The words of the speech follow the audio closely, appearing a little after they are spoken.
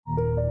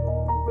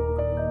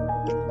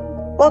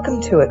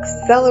Welcome to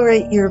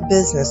Accelerate Your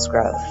Business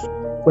Growth,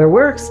 where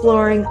we're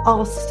exploring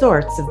all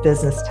sorts of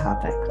business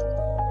topics.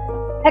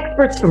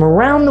 Experts from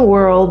around the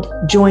world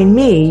join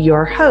me,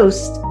 your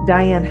host,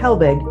 Diane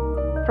Helbig,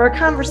 for a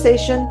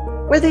conversation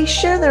where they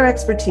share their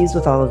expertise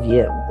with all of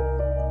you.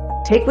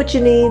 Take what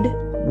you need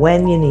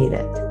when you need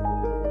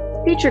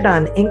it. Featured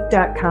on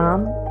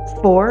Inc.com,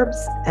 Forbes,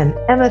 and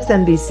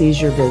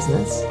MSNBC's Your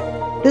Business,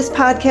 this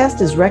podcast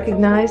is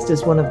recognized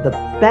as one of the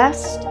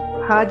best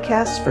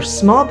podcasts for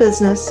small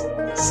business,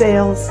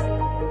 sales,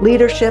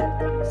 leadership,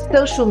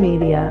 social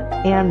media,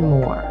 and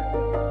more.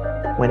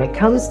 When it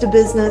comes to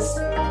business,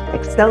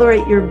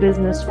 Accelerate Your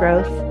Business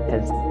Growth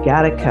has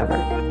got it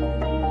covered.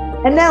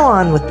 And now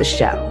on with the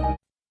show.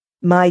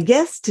 My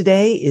guest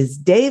today is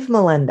Dave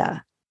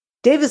Melenda.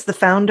 Dave is the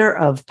founder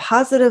of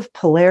Positive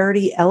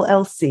Polarity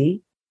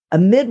LLC, a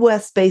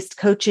Midwest-based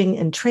coaching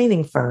and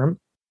training firm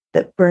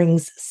that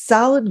brings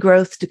solid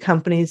growth to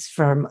companies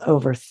from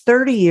over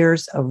 30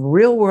 years of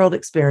real-world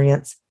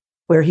experience,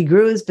 where he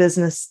grew his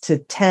business to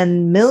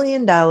 $10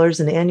 million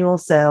in annual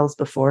sales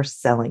before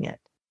selling it.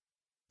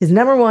 His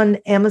number one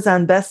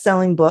Amazon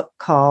best-selling book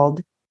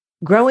called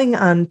Growing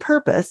on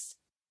Purpose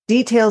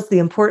details the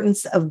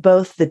importance of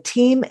both the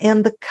team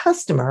and the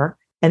customer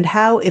and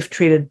how, if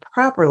treated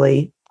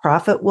properly,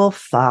 profit will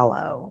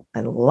follow. I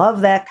love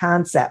that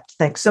concept.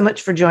 Thanks so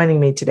much for joining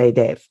me today,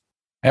 Dave.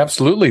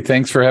 Absolutely.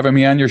 Thanks for having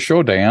me on your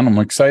show, Diane. I'm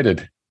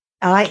excited.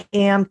 I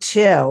am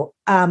too.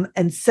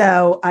 And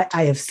so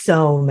I have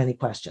so many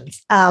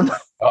questions.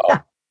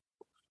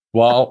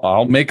 Well,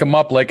 I'll make them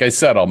up. Like I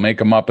said, I'll make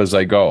them up as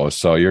I go.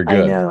 So you're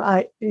good. I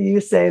know.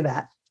 You say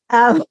that.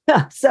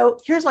 So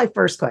here's my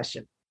first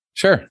question.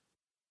 Sure.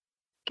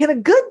 Can a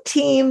good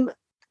team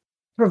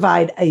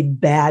provide a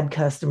bad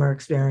customer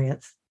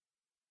experience?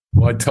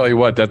 Well, I tell you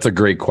what, that's a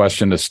great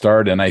question to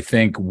start. And I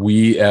think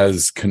we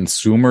as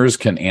consumers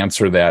can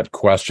answer that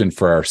question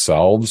for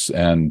ourselves.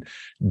 And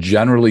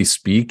generally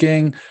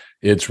speaking,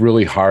 it's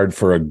really hard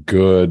for a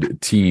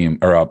good team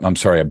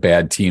a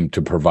bad team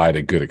to provide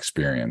a good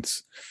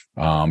experience.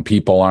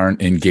 People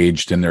aren't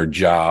engaged in their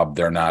job.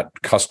 They're not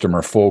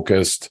customer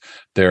focused.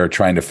 They're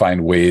trying to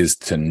find ways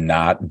to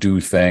not do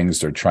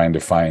things. They're trying to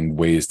find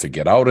ways to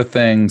get out of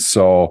things.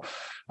 So,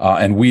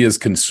 and we as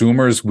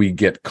consumers, we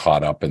get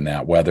caught up in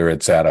that, whether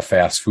it's at a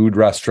fast food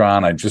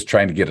restaurant, I'm just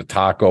trying to get a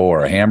taco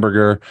or a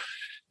hamburger.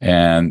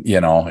 And,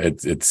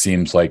 it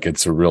seems like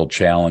it's a real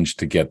challenge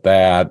to get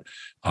that.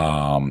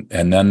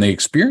 And then the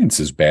experience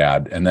is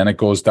bad, and then it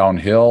goes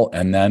downhill,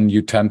 and then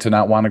you tend to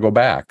not want to go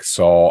back.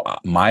 So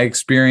my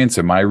experience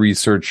and my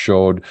research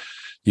showed,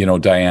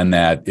 Diane,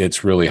 that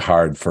it's really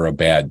hard for a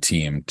bad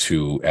team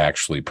to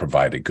actually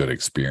provide a good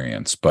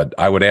experience. But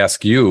I would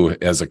ask you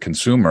as a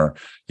consumer,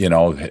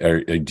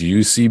 do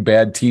you see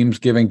bad teams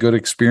giving good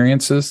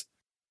experiences?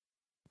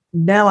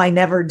 No, I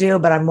never do.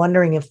 But I'm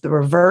wondering if the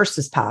reverse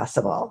is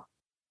possible.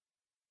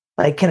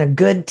 Like, can a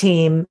good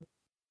team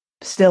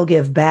still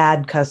give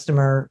bad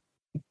customer,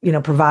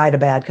 provide a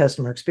bad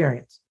customer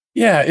experience?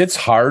 Yeah, it's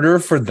harder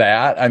for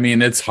that. I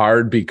mean, it's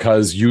hard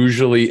because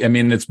usually,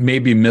 it's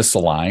maybe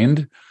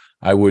misaligned.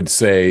 I would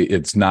say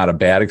it's not a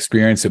bad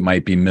experience. It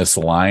might be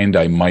misaligned.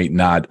 I might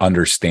not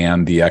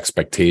understand the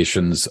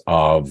expectations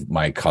of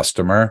my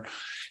customer.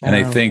 And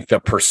I think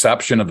the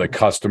perception of the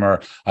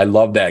customer, I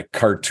love that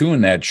cartoon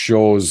that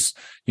shows,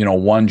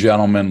 one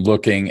gentleman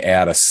looking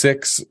at a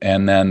 6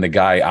 and then the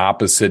guy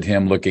opposite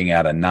him looking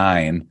at a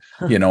 9,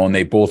 and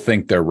they both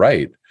think they're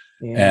right.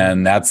 Yeah.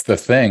 And that's the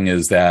thing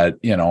is that,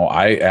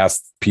 I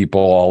ask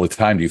people all the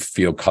time, do you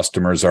feel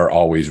customers are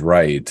always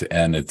right?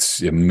 And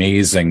it's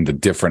amazing the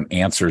different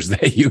answers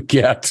that you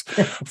get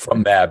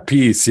from that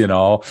piece.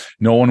 No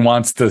one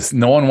wants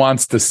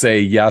to say,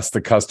 yes,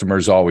 the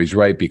customer's always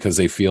right because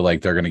they feel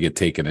like they're going to get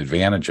taken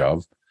advantage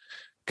of.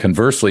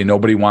 Conversely,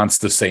 nobody wants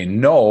to say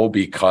no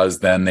because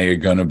then they're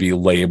going to be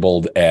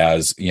labeled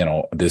as,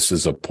 this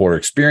is a poor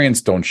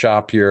experience. Don't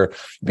shop here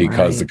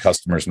because the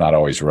customer's not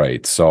always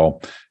right.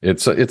 So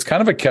it's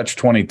kind of a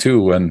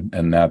catch-22,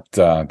 and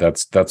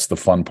that's the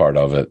fun part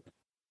of it.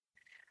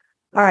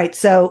 All right.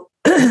 So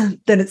then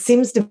it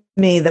seems to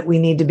me that we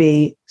need to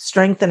be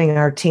strengthening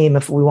our team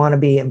if we want to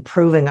be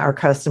improving our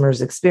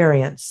customers'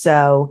 experience.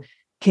 So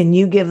can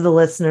you give the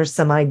listeners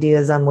some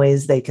ideas on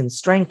ways they can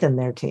strengthen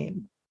their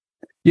team?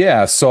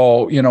 Yeah.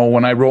 So,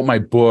 when I wrote my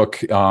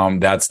book,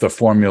 that's the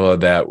formula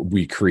that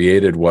we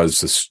created was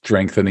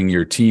strengthening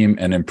your team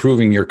and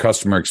improving your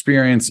customer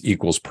experience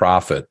equals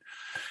profit.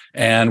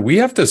 And we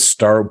have to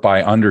start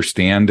by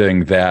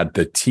understanding that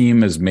the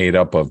team is made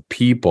up of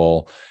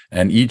people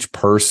and each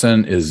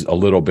person is a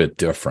little bit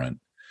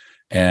different.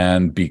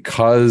 And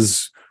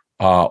because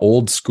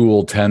old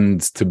school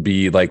tends to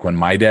be like when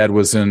my dad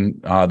was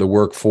in the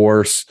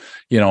workforce,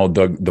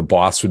 the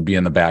boss would be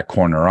in the back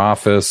corner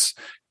office.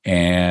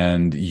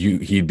 And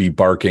he'd be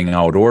barking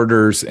out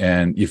orders.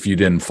 And if you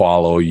didn't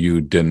follow,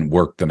 you didn't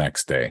work the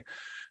next day.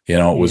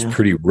 It was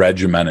pretty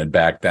regimented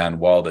back then.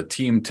 Well, the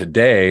team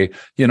today,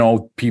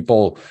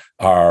 people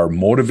are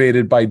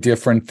motivated by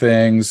different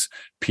things.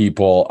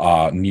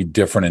 People need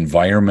different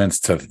environments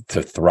to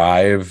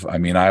thrive. I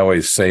mean, I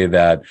always say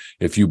that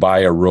if you buy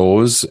a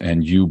rose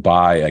and you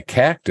buy a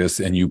cactus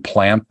and you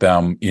plant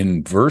them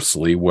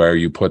inversely, where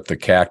you put the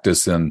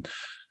cactus in,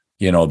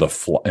 in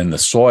the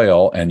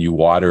soil and you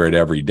water it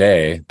every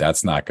day,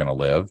 that's not going to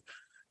live.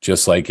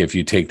 Just like if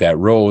you take that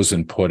rose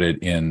and put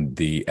it in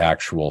the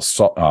actual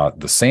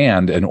the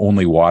sand and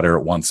only water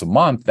it once a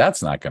month,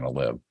 that's not going to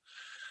live.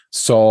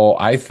 So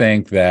I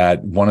think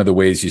that one of the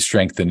ways you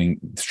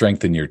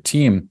strengthen your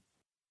team,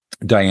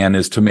 Diane,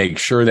 is to make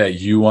sure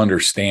that you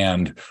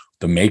understand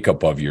the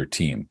makeup of your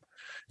team.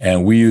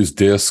 And we use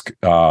DISC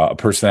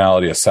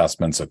personality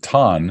assessments a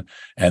ton,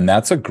 and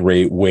that's a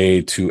great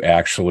way to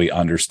actually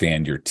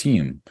understand your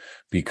team,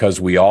 because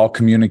we all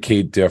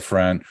communicate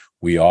different.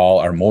 We all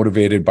are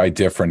motivated by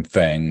different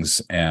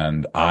things.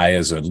 And I,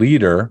 as a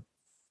leader,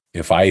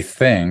 if I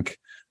think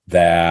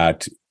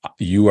that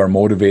you are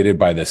motivated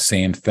by the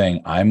same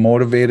thing I'm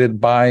motivated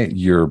by,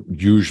 you're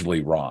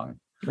usually wrong.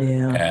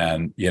 Yeah.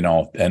 And,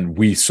 and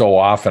we so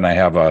often, I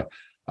have a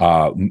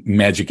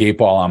magic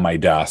 8-ball on my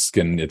desk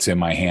and it's in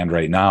my hand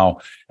right now.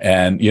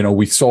 And,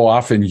 we so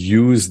often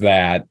use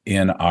that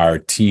in our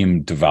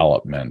team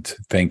development,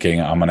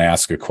 thinking I'm going to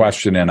ask a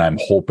question and I'm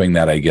hoping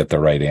that I get the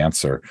right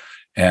answer.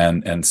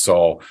 And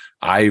so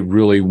I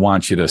really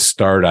want you to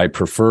start. I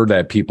prefer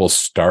that people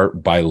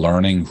start by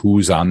learning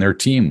who's on their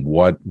team.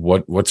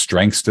 What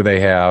strengths do they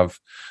have?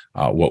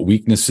 What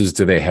weaknesses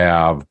do they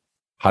have?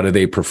 How do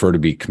they prefer to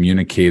be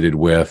communicated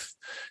with?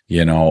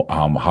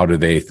 How do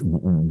they,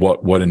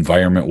 what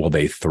environment will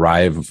they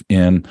thrive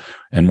in?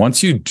 And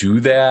once you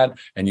do that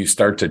and you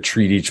start to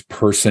treat each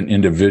person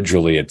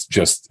individually, it's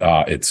just,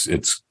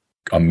 it's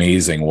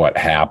amazing what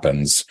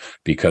happens,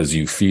 because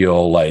you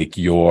feel like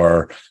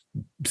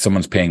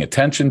someone's paying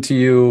attention to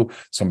you.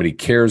 Somebody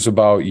cares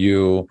about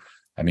you.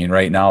 I mean,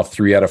 right now,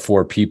 3 out of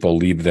 4 people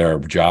leave their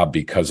job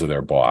because of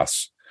their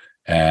boss.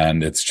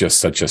 And it's just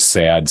such a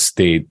sad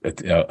state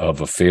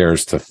of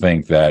affairs to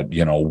think that,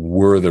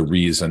 we're the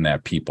reason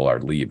that people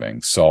are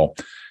leaving. So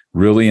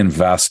really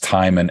invest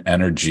time and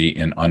energy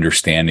in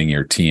understanding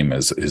your team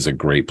is a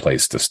great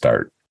place to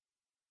start.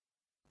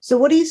 So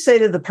what do you say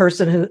to the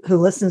person who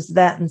listens to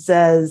that and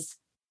says,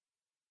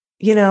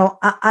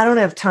 I don't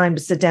have time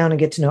to sit down and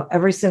get to know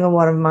every single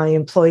one of my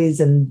employees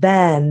and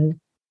then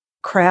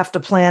craft a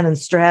plan and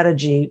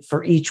strategy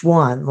for each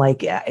one?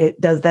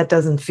 That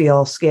doesn't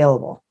feel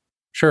scalable.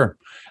 Sure.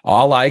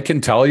 All I can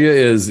tell you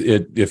is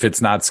if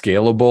it's not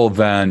scalable,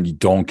 then you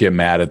don't get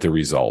mad at the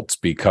results,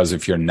 because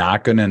if you're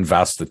not going to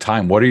invest the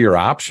time, what are your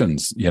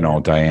options?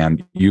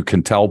 Diane, you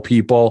can tell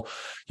people,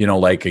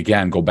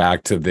 again, go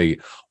back to the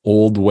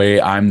old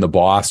way. I'm the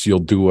boss. You'll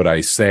do what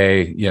I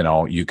say.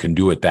 You can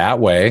do it that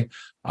way.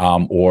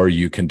 Or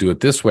you can do it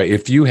this way.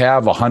 If you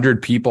have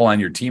 100 people on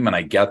your team, and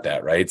I get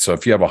that, right? So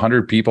if you have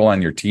 100 people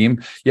on your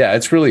team, yeah,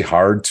 it's really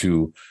hard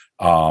to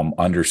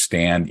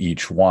understand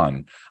each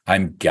one.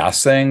 I'm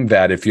guessing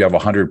that if you have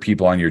 100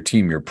 people on your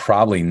team, you're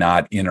probably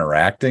not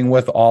interacting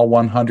with all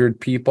 100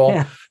 people.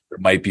 Yeah. There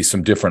might be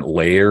some different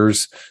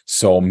layers.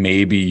 So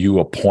maybe you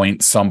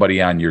appoint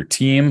somebody on your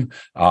team,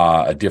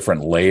 a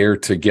different layer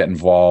to get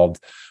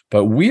involved.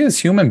 But we as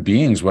human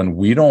beings, when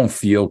we don't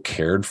feel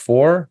cared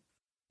for,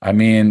 I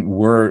mean,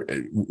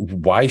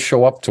 why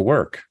show up to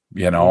work?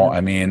 I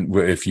mean,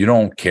 if you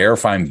don't care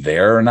if I'm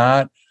there or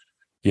not,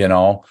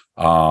 then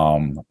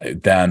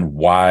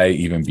why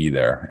even be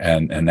there?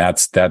 And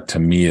that to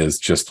me is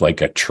just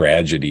like a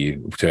tragedy,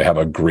 to have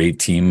a great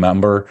team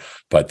member,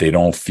 but they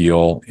don't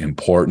feel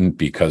important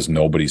because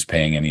nobody's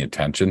paying any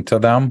attention to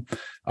them.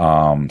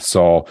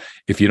 So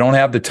if you don't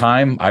have the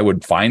time, I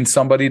would find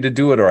somebody to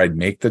do it, or I'd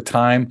make the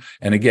time.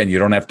 And again, you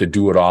don't have to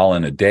do it all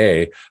in a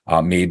day.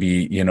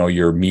 Maybe,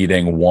 you're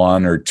meeting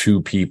 1 or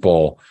 2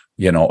 people,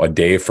 a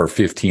day for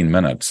 15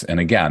 minutes. And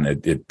again,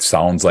 it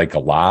sounds like a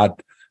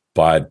lot,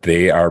 but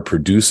they are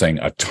producing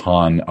a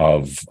ton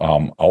of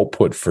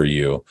output for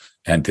you.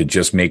 And to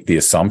just make the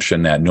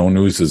assumption that no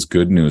news is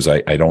good news,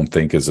 I don't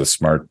think is a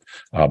smart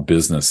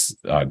business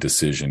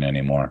decision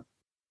anymore.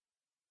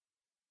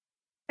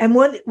 And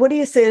what do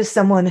you say to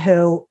someone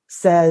who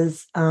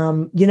says,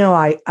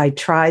 I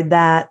tried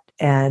that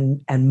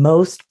and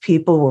most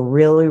people were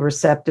really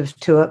receptive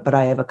to it, but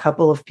I have a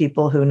couple of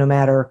people who, no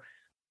matter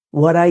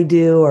what I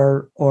do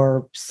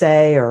or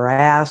say or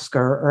ask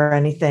or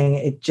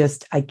anything,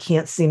 I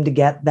can't seem to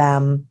get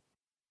them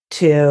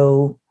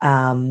to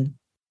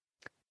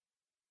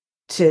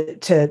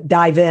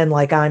dive in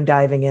like I'm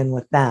diving in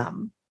with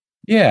them.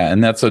 Yeah,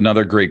 and that's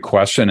another great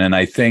question. And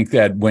I think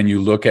that when you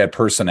look at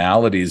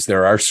personalities,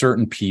 there are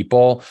certain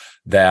people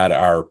that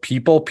are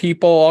people,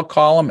 I'll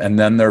call them, and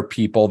then there are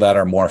people that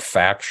are more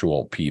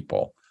factual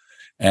people.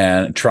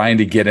 And trying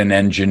to get an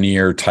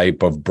engineer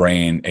type of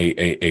brain,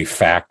 a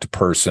fact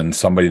person,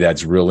 somebody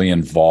that's really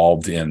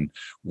involved in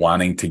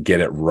wanting to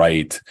get it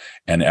right,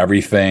 and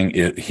everything,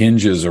 it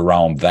hinges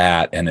around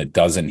that, and it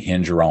doesn't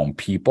hinge around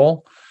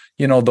people.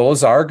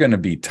 those are going to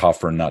be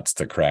tougher nuts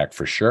to crack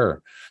for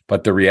sure.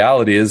 But the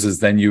reality is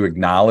then you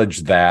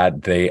acknowledge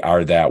that they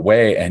are that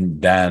way,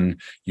 and then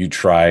you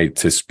try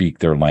to speak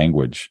their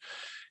language.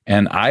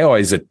 And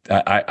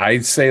I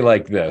say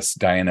like this,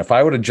 Diane, if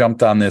I would have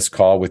jumped on this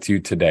call with you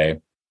today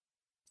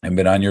and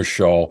been on your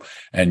show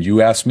and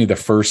you asked me the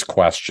first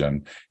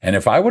question, and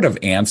if I would have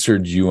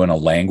answered you in a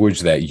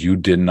language that you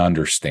didn't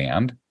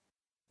understand,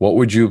 what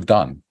would you have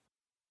done?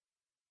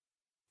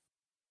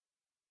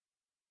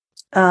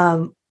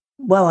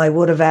 Well, I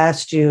would have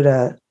asked you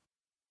to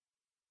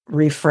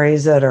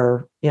rephrase it,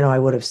 or, I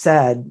would have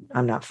said,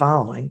 I'm not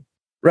following.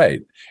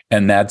 Right.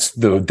 And that's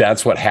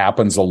what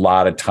happens a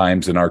lot of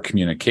times in our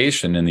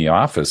communication in the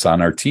office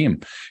on our team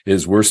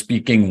is we're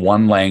speaking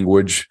one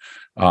language,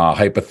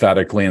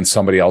 hypothetically, and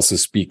somebody else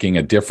is speaking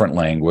a different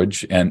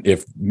language. And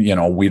if,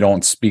 we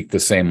don't speak the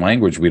same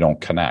language, we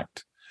don't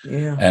connect.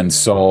 Yeah. And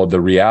so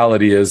the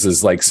reality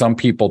is like some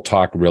people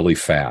talk really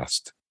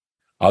fast.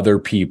 Other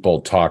people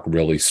talk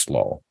really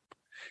slow.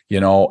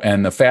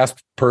 And the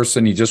fast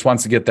person, he just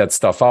wants to get that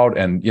stuff out,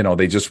 and,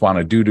 they just want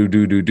to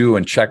do,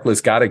 and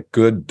checklist, got it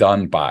good,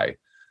 done by.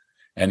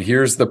 And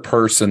here's the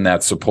person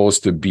that's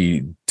supposed to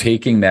be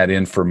taking that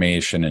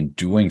information and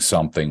doing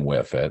something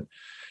with it,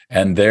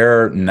 and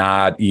they're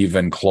not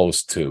even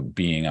close to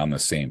being on the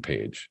same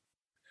page.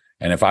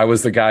 And if I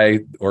was the guy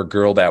or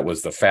girl that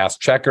was the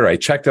fast checker, I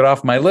checked it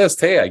off my list.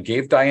 Hey, I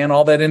gave Diane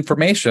all that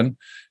information.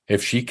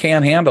 If she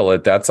can't handle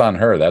it, that's on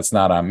her. That's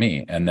not on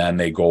me. And then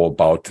they go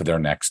about to their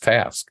next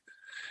task.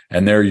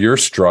 And there you're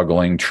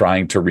struggling,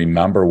 trying to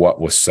remember what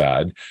was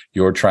said.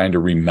 You're trying to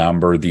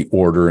remember the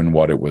order in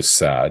what it was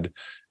said.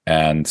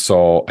 And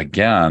so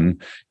again,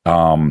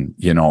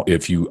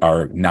 if you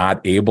are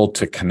not able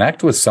to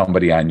connect with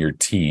somebody on your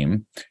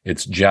team,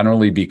 it's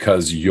generally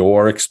because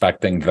you're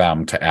expecting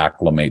them to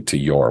acclimate to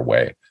your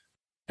way.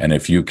 And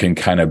if you can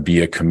kind of be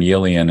a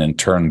chameleon and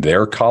turn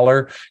their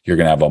color, you're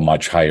going to have a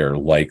much higher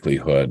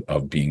likelihood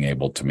of being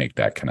able to make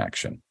that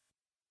connection.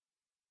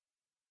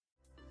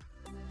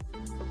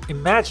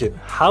 Imagine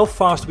how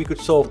fast we could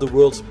solve the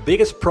world's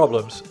biggest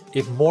problems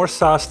if more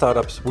SaaS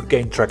startups would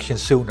gain traction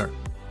sooner.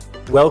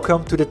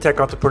 Welcome to the Tech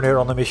Entrepreneur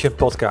on a Mission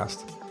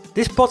podcast.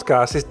 This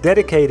podcast is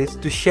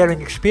dedicated to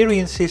sharing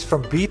experiences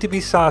from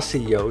B2B SaaS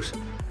CEOs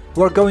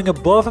who are going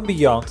above and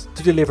beyond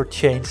to deliver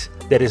change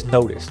that is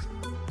noticed.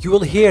 You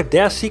will hear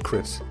their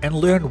secrets and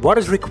learn what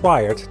is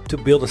required to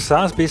build a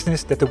SaaS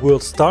business that the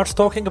world starts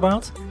talking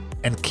about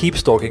and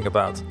keeps talking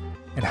about,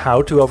 and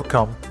how to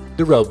overcome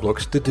the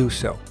roadblocks to do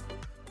so.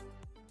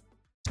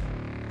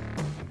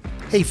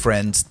 Hey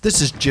friends,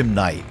 this is Jim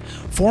Knight,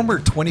 former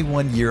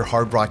 21-year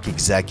Hard Rock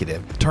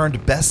executive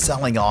turned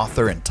best-selling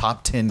author and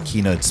top 10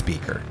 keynote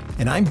speaker.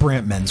 And I'm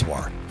Brant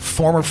Menswar,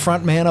 former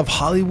frontman of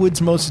Hollywood's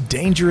most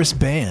dangerous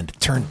band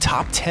turned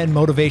top 10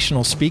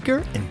 motivational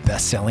speaker and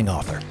best-selling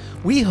author.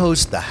 We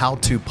host the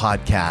how-to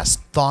podcast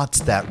Thoughts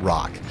That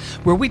Rock,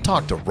 where we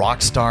talk to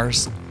rock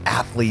stars,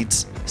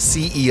 athletes,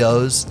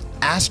 CEOs,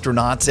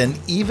 astronauts, and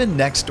even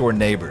next-door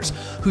neighbors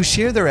who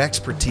share their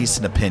expertise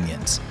and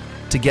opinions.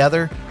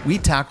 Together, we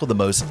tackle the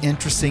most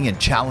interesting and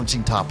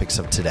challenging topics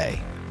of today.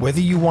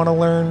 Whether you want to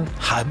learn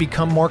how to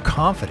become more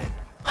confident,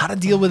 how to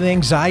deal with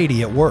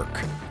anxiety at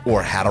work,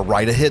 or how to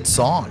write a hit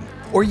song,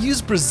 or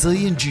use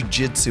Brazilian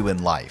Jiu-Jitsu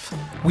in life,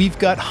 we've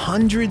got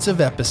hundreds of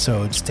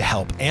episodes to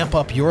help amp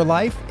up your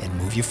life and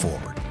move you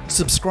forward.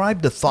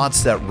 Subscribe to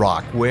Thoughts That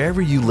Rock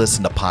wherever you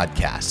listen to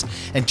podcasts,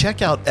 and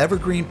check out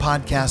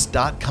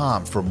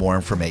evergreenpodcast.com for more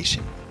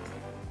information.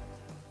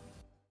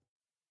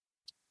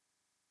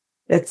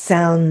 It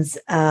sounds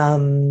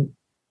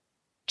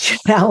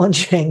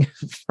challenging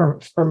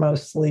for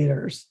most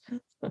leaders.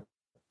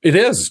 It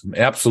is,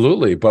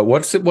 absolutely. But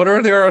what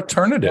are their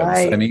alternatives?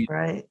 Right, I mean,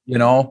 right.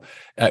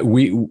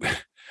 We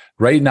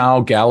right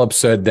now, Gallup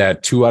said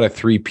that 2 out of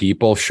 3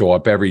 people show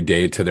up every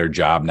day to their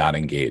job not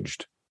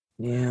engaged.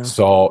 Yeah.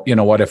 So, you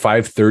know what, if I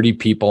have 30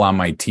 people on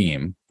my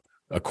team,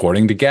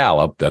 according to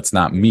Gallup, that's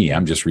not me,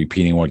 I'm just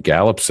repeating what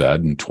Gallup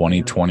said in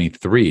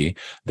 2023,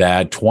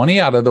 that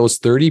 20 out of those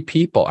 30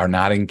 people are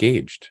not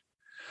engaged,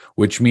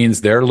 which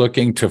means they're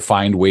looking to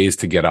find ways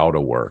to get out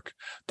of work.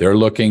 They're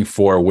looking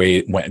for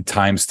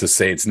times to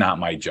say it's not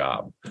my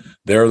job.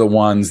 They're the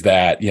ones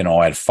that,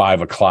 at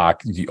 5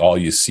 o'clock, all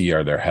you see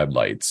are their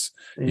headlights,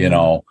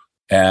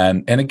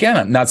 And again,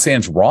 I'm not saying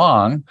it's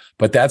wrong,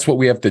 but that's what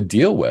we have to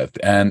deal with.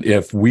 And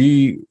if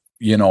we,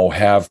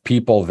 have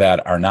people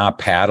that are not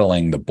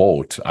paddling the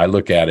boat, I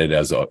look at it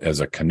as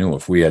a canoe.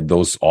 If we had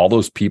all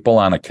those people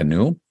on a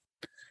canoe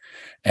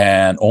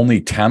and only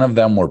 10 of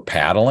them were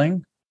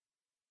paddling,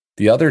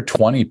 the other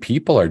 20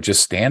 people are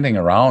just standing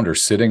around or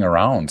sitting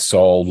around.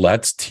 So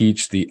let's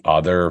teach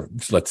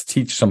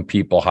some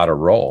people how to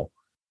row,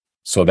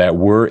 so that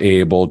we're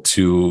able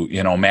to,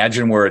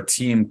 imagine where a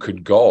team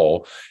could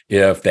go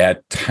if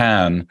that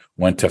 10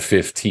 went to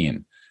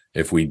 15.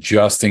 If we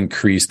just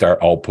increased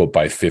our output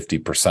by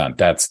 50%,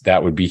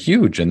 that would be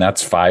huge. And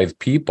that's 5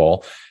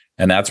 people.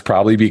 And that's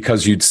probably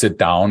because you'd sit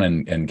down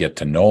and get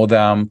to know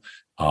them,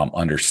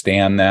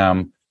 understand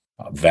them,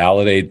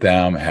 validate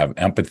them, have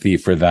empathy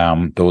for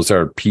them. Those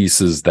are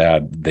pieces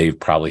that they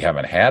probably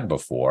haven't had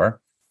before.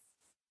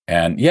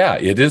 And yeah,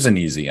 it isn't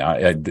easy.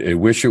 I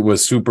wish it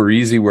was super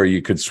easy where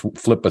you could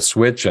flip a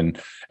switch and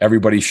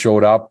everybody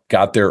showed up,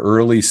 got there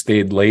early,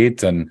 stayed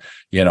late, and,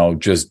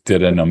 just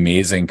did an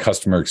amazing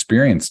customer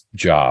experience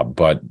job.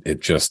 But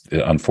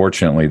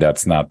unfortunately,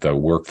 that's not the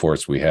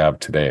workforce we have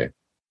today.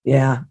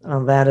 Yeah,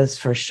 well, that is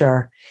for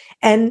sure.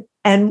 And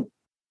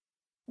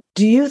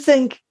do you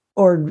think,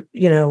 or,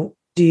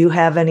 do you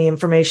have any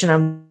information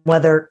on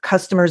whether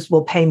customers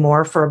will pay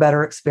more for a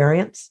better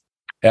experience?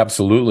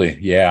 Absolutely.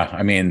 Yeah.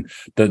 I mean,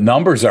 the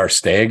numbers are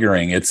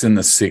staggering. It's in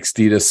the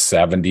 60 to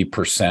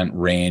 70%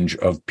 range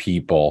of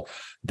people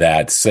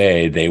that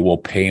say they will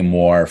pay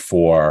more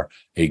for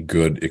a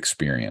good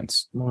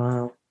experience.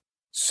 Wow.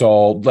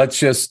 So let's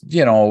just,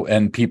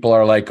 and people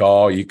are like,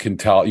 oh, you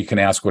can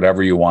ask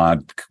whatever you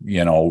want.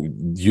 You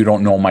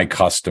don't know my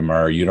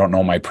customer. You don't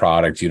know my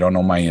product. You don't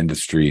know my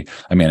industry.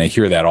 I mean, I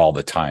hear that all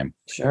the time.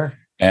 Sure.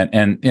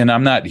 And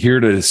I'm not here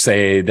to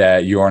say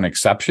that you're an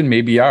exception.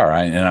 Maybe you are,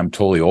 and I'm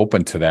totally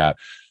open to that.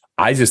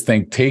 I just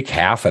think take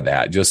half of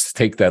that. Just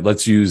take that.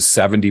 Let's use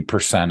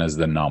 70% as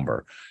the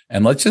number.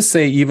 And let's just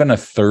say even a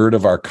third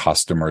of our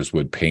customers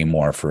would pay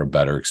more for a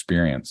better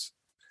experience.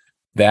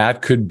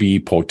 That could be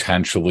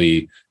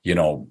potentially,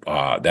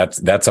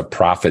 that's a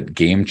profit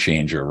game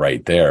changer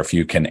right there. If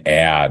you can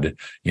add,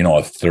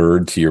 a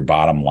third to your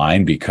bottom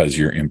line because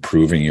you're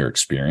improving your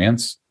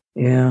experience.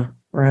 Yeah,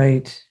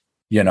 right.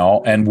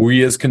 And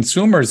we as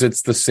consumers,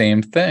 it's the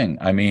same thing.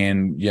 I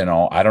mean,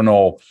 I don't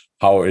know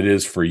how it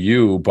is for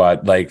you,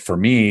 but like for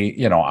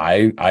me,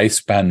 I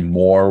spend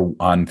more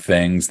on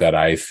things that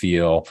I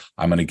feel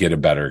I'm going to get a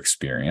better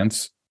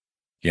experience.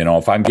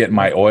 If I'm getting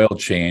my oil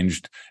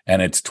changed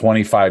and it's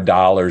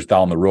 $25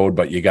 down the road,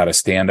 but you got to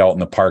stand out in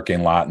the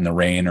parking lot in the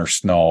rain or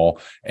snow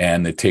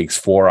and it takes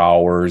 4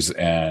 hours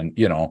and,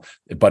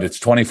 but it's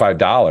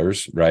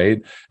 $25,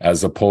 right?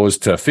 As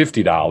opposed to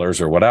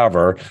 $50 or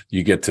whatever,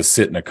 you get to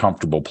sit in a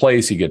comfortable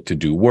place. You get to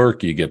do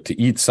work. You get to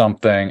eat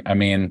something. I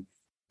mean,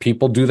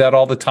 people do that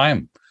all the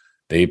time.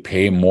 They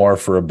pay more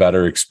for a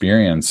better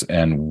experience.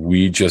 And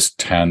we just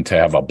tend to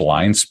have a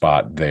blind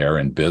spot there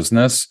in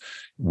business.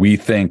 We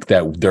think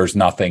that there's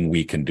nothing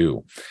we can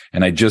do.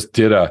 And I just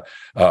did a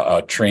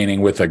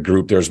training with a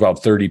group. There's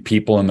about 30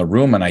 people in the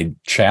room, and I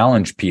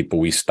challenged people.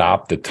 We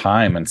stopped the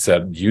time and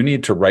said, you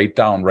need to write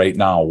down right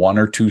now 1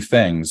 or 2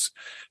 things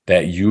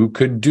that you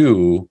could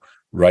do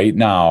right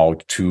now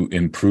to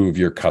improve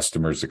your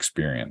customer's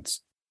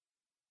experience.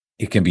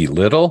 It can be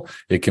little,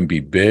 it can be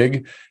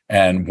big.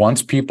 And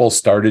once people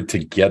started to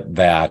get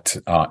that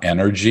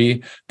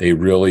energy, they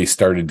really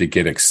started to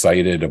get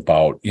excited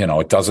about,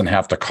 it doesn't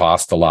have to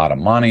cost a lot of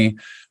money.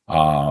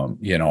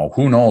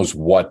 Who knows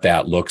what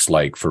that looks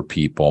like for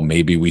people.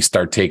 Maybe we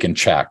start taking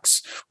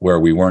checks where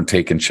we weren't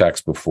taking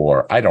checks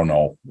before. I don't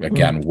know,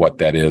 again, what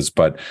that is,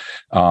 but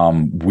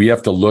we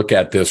have to look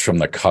at this from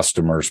the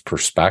customer's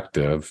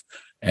perspective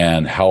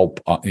and help,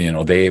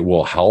 they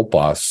will help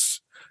us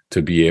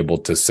to be able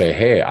to say,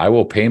 hey, I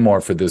will pay more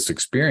for this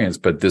experience,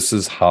 but this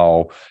is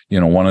how,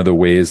 one of the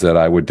ways that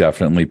I would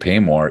definitely pay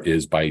more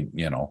is by,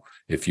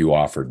 if you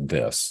offered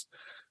this.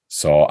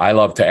 So I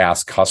love to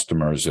ask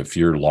customers, if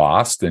you're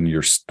lost and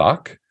you're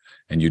stuck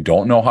and you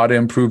don't know how to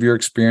improve your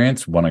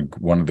experience, one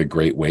of the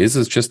great ways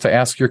is just to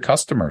ask your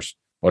customers,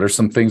 what are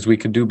some things we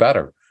could do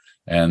better?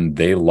 And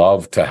they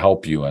love to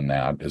help you in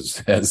that.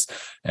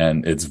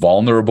 And it's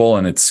vulnerable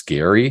and it's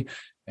scary.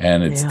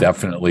 And it's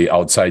definitely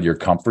outside your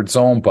comfort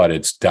zone, but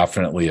it's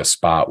definitely a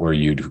spot where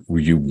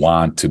you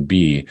want to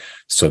be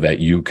so that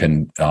you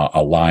can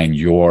align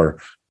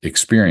your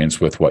experience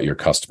with what your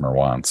customer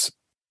wants.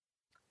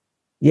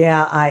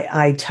 Yeah,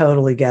 I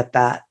totally get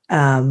that.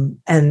 And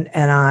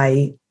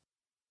I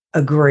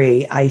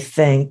agree. I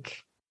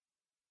think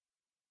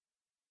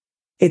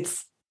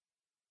it's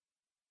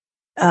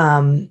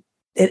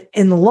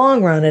in the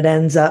long run, it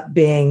ends up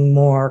being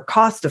more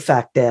cost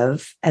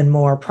effective and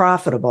more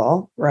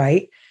profitable,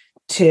 right?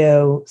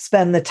 To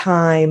spend the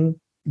time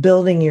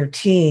building your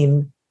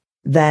team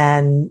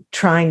than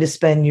trying to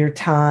spend your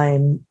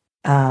time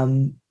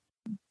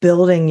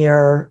building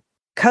your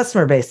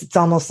customer base. It's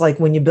almost like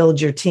when you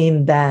build your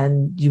team,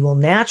 then you will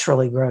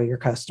naturally grow your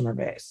customer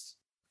base.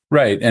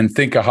 Right. And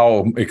think of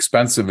how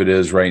expensive it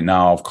is right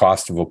now of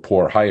cost of a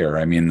poor hire.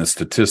 I mean, the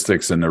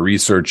statistics and the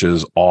research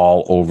is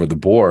all over the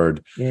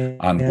board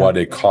on what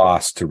it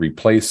costs to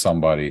replace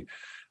somebody.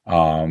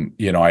 I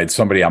had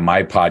somebody on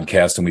my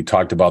podcast and we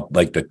talked about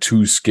like the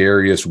 2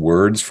 scariest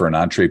words for an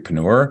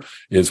entrepreneur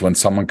is when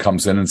someone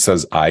comes in and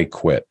says, I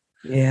quit.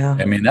 Yeah.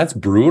 I mean, that's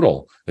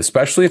brutal,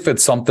 especially if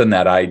it's something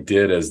that I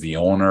did as the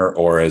owner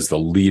or as the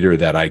leader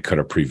that I could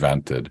have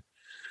prevented.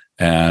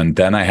 And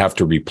then I have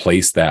to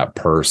replace that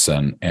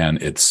person.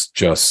 And it's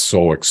just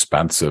so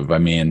expensive. I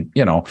mean,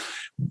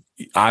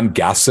 I'm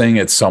guessing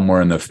it's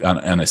somewhere in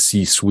a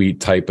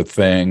C-suite type of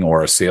thing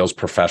or a sales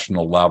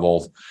professional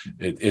level.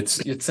 It's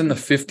in the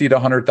 $50,000 to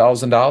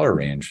 $100,000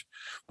 range.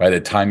 by the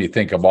time you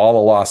think of all the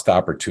lost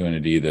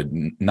opportunity,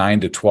 the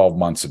 9 to 12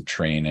 months of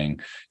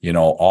training,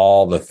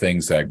 all the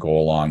things that go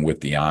along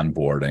with the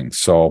onboarding.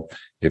 So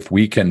if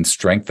we can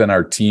strengthen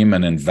our team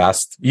and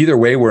invest, either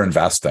way we're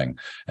investing.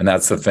 And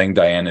that's the thing,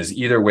 Diane, is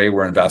either way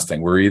we're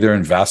investing. We're either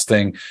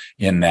investing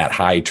in that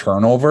high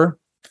turnover,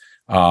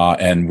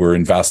 and we're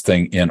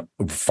investing in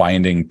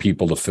finding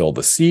people to fill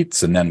the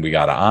seats, and then we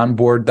got to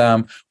onboard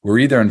them. We're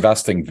either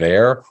investing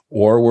there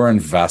or we're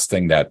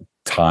investing that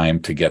time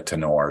to get to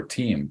know our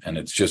team. And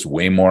it's just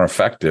way more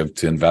effective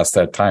to invest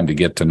that time to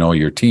get to know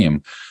your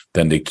team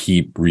than to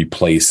keep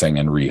replacing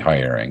and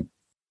rehiring.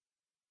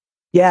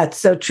 Yeah, it's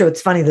so true.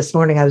 It's funny. This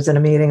morning I was in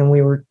a meeting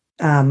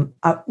and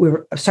I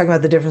was talking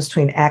about the difference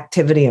between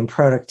activity and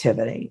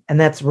productivity. And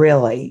that's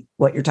really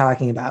what you're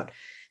talking about.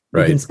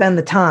 You can spend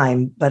the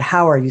time, but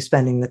how are you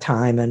spending the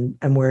time,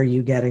 and where are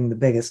you getting the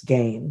biggest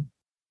gain?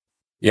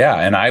 Yeah.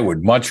 And I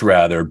would much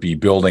rather be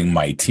building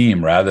my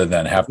team rather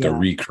than have to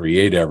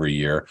recreate every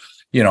year,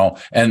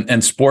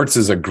 and sports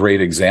is a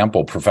great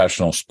example,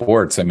 professional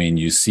sports. I mean,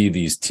 you see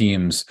these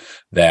teams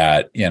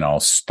that,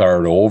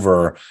 start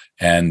over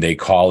and they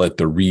call it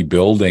the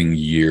rebuilding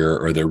year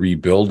or the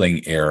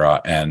rebuilding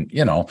era. And,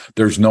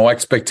 there's no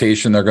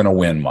expectation they're going to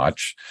win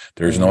much.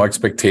 There's no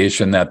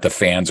expectation that the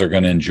fans are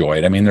going to enjoy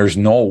it. I mean, there's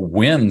no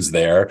wins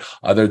there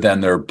other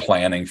than they're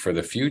planning for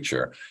the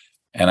future.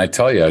 And I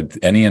tell you,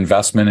 any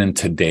investment in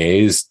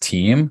today's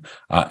team,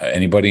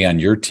 anybody on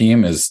your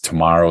team is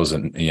tomorrow's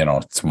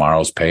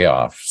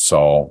payoff.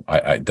 So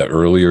the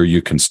earlier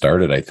you can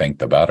start it, I think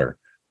the better.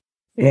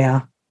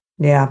 Yeah.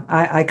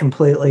 I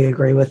completely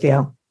agree with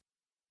you.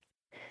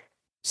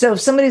 So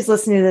if somebody's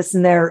listening to this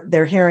and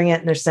they're hearing it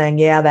and they're saying,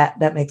 yeah,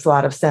 that makes a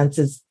lot of sense.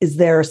 Is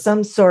there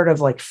some sort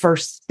of like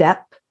first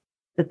step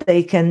that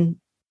they can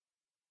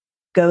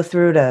go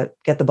through to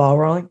get the ball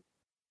rolling?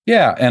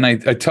 Yeah. And I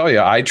tell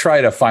you, I try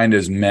to find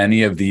as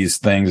many of these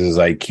things as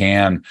I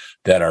can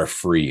that are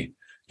free,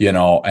 and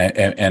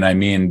I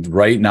mean,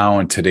 right now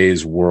in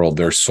today's world,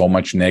 there's so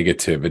much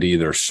negativity,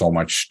 there's so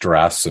much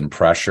stress and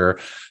pressure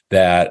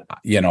that,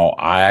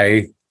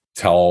 I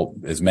tell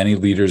as many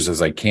leaders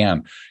as I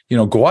can,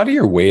 go out of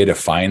your way to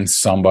find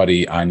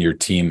somebody on your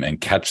team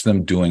and catch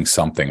them doing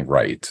something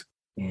right.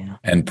 Yeah.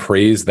 And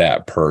praise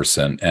that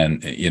person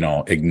and,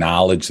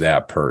 acknowledge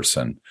that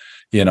person.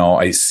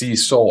 I see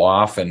so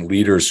often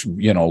leaders,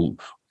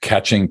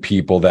 catching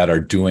people that are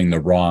doing the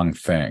wrong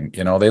thing.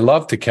 They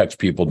love to catch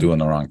people doing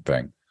the wrong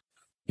thing.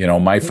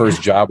 My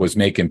first job was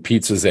making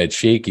pizzas at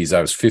Shakey's.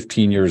 I was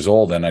 15 years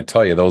old. And I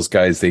tell you, those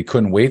guys, they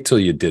couldn't wait till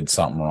you did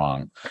something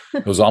wrong.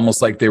 It was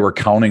almost like they were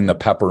counting the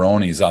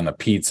pepperonis on the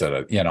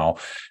pizza, and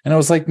I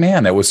was like,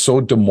 man, it was so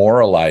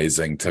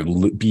demoralizing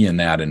to be in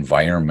that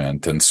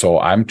environment. And so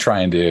I'm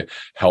trying to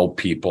help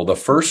people. The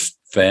first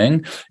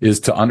thing is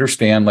to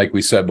understand, like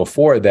we said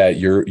before, that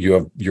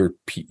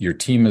your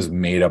team is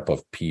made up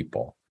of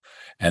people.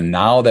 And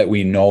now that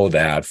we know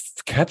that,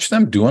 catch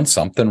them doing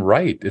something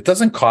right. It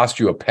doesn't cost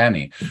you a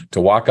penny to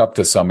walk up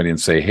to somebody and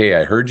say, hey,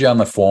 I heard you on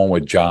the phone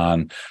with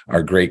John,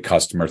 our great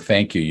customer.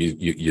 Thank you.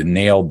 You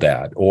nailed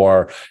that.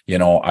 Or,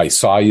 I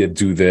saw you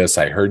do this.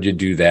 I heard you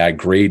do that.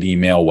 Great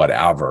email,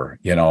 whatever,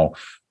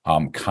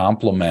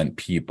 compliment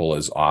people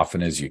as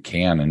often as you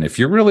can. And if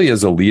you're really,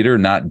 as a leader,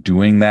 not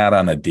doing that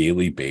on a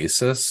daily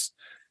basis,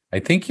 I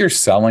think you're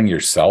selling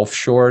yourself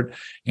short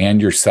and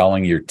you're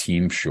selling your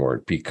team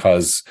short,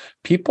 because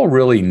people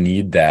really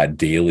need that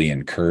daily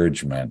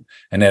encouragement,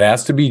 and it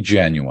has to be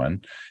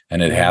genuine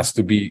and it has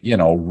to be,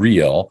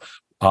 real.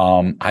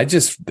 I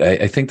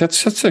think that's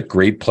such a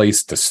great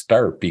place to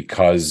start,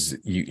 because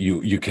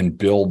you can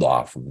build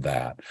off of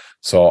that.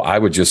 So I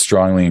would just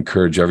strongly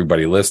encourage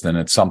everybody listening.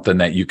 It's something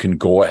that you can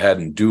go ahead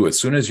and do as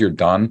soon as you're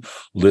done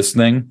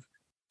listening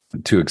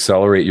to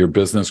Accelerate Your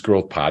Business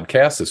Growth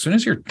podcast. As soon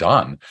as you're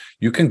done,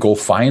 you can go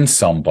find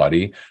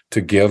somebody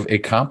to give a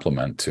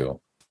compliment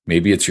to.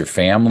 Maybe it's your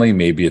family,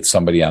 maybe it's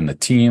somebody on the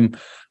team,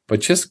 but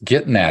just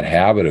get in that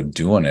habit of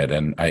doing it.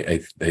 And I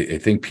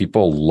think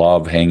people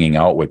love hanging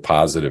out with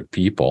positive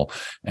people,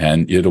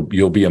 and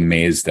you'll be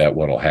amazed at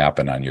what'll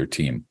happen on your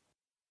team.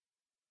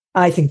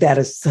 I think that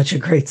is such a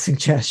great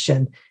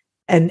suggestion.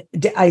 And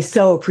I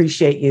so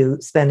appreciate you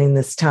spending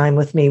this time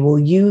with me. Will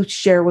you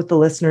share with the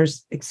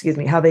listeners,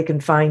 how they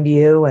can find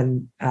you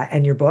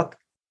and your book?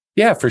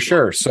 Yeah, for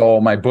sure. So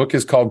my book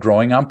is called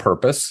Growing on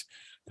Purpose.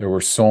 There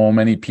were so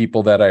many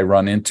people that I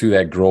run into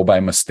that grow by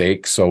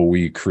mistake. So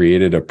we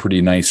created a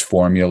pretty nice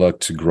formula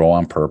to grow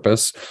on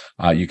purpose.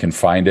 You can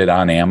find it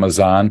on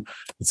Amazon.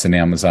 It's an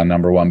Amazon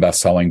 #1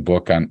 best-selling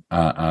book on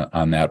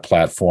that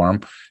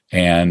platform.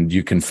 And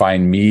you can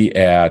find me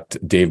at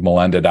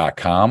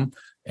davemelenda.com.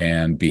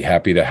 and be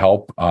happy to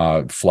help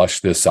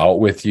flush this out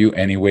with you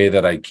any way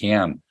that I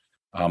can.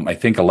 I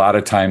think a lot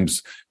of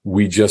times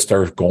we just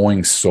are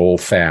going so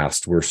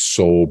fast. We're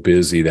so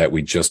busy that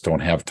we just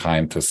don't have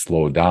time to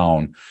slow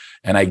down.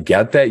 And I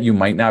get that you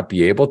might not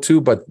be able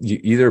to, but you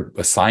either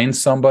assign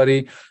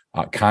somebody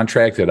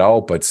contract it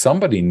out, but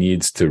somebody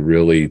needs to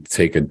really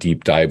take a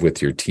deep dive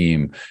with your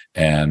team,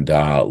 and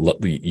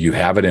you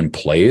have it in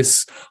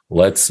place.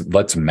 Let's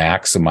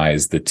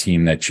maximize the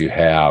team that you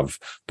have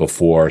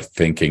before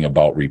thinking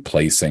about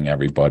replacing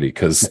everybody,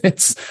 because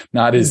it's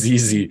not as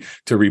easy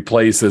to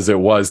replace as it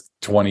was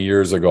 20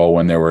 years ago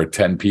when there were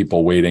 10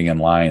 people waiting in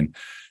line.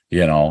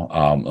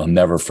 I'll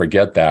never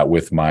forget that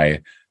with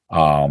my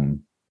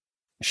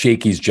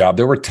Shakey's job.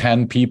 There were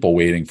 10 people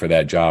waiting for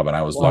that job, and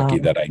I was lucky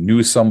that I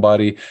knew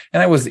somebody,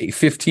 and I was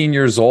 15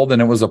 years old,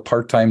 and it was a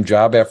part-time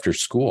job after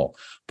school,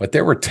 but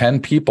there were 10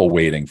 people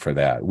waiting for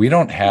that. We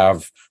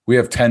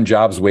have 10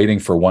 jobs waiting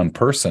for one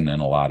person in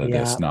a lot of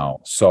this now.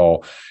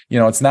 So,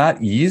 it's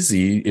not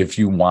easy if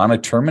you want to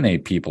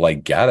terminate people. I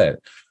get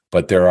it,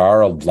 but there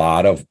are a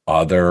lot of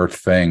other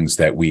things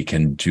that we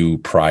can do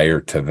prior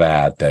to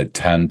that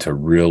tend to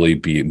really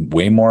be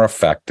way more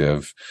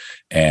effective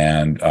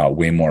and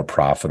way more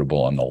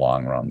profitable in the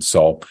long run.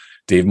 So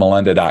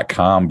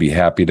DaveMolenda.com, be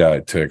happy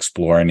to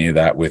explore any of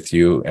that with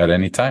you at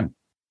any time.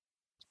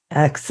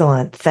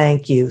 Excellent.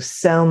 Thank you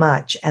so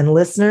much. And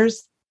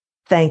listeners,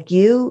 thank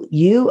you.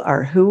 You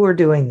are who we're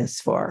doing this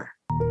for.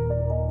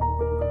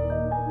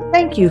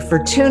 Thank you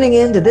for tuning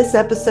in to this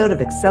episode of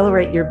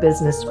Accelerate Your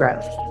Business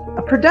Growth,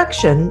 a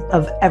production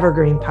of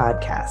Evergreen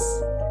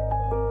Podcasts.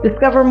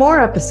 Discover more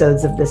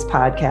episodes of this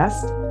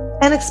podcast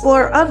and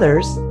explore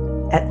others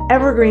at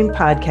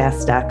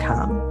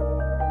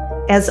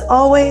evergreenpodcast.com. As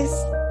always,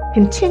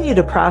 continue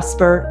to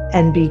prosper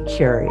and be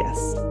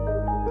curious.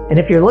 And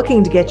if you're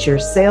looking to get your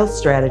sales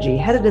strategy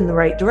headed in the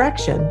right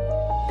direction,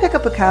 pick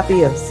up a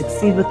copy of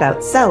Succeed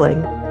Without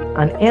Selling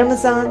on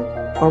Amazon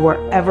or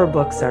wherever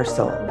books are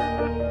sold.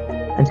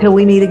 Until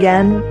we meet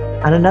again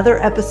on another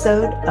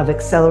episode of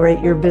Accelerate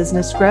Your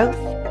Business Growth,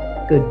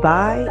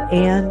 goodbye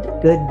and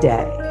good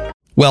day.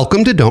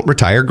 Welcome to Don't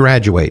Retire,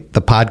 Graduate,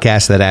 the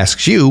podcast that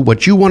asks you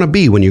what you want to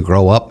be when you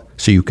grow up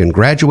so you can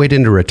graduate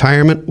into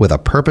retirement with a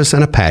purpose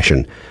and a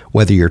passion,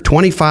 whether you're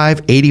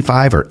 25,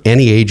 85, or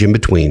any age in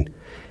between.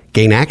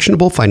 Gain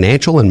actionable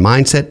financial and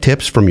mindset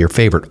tips from your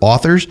favorite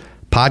authors,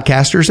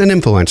 podcasters, and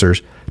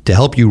influencers to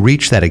help you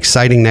reach that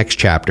exciting next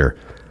chapter.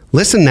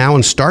 Listen now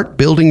and start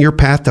building your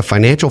path to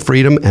financial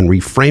freedom and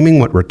reframing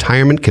what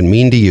retirement can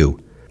mean to you.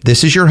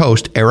 This is your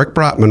host, Eric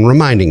Brotman,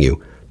 reminding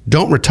you,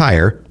 don't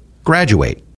retire, graduate.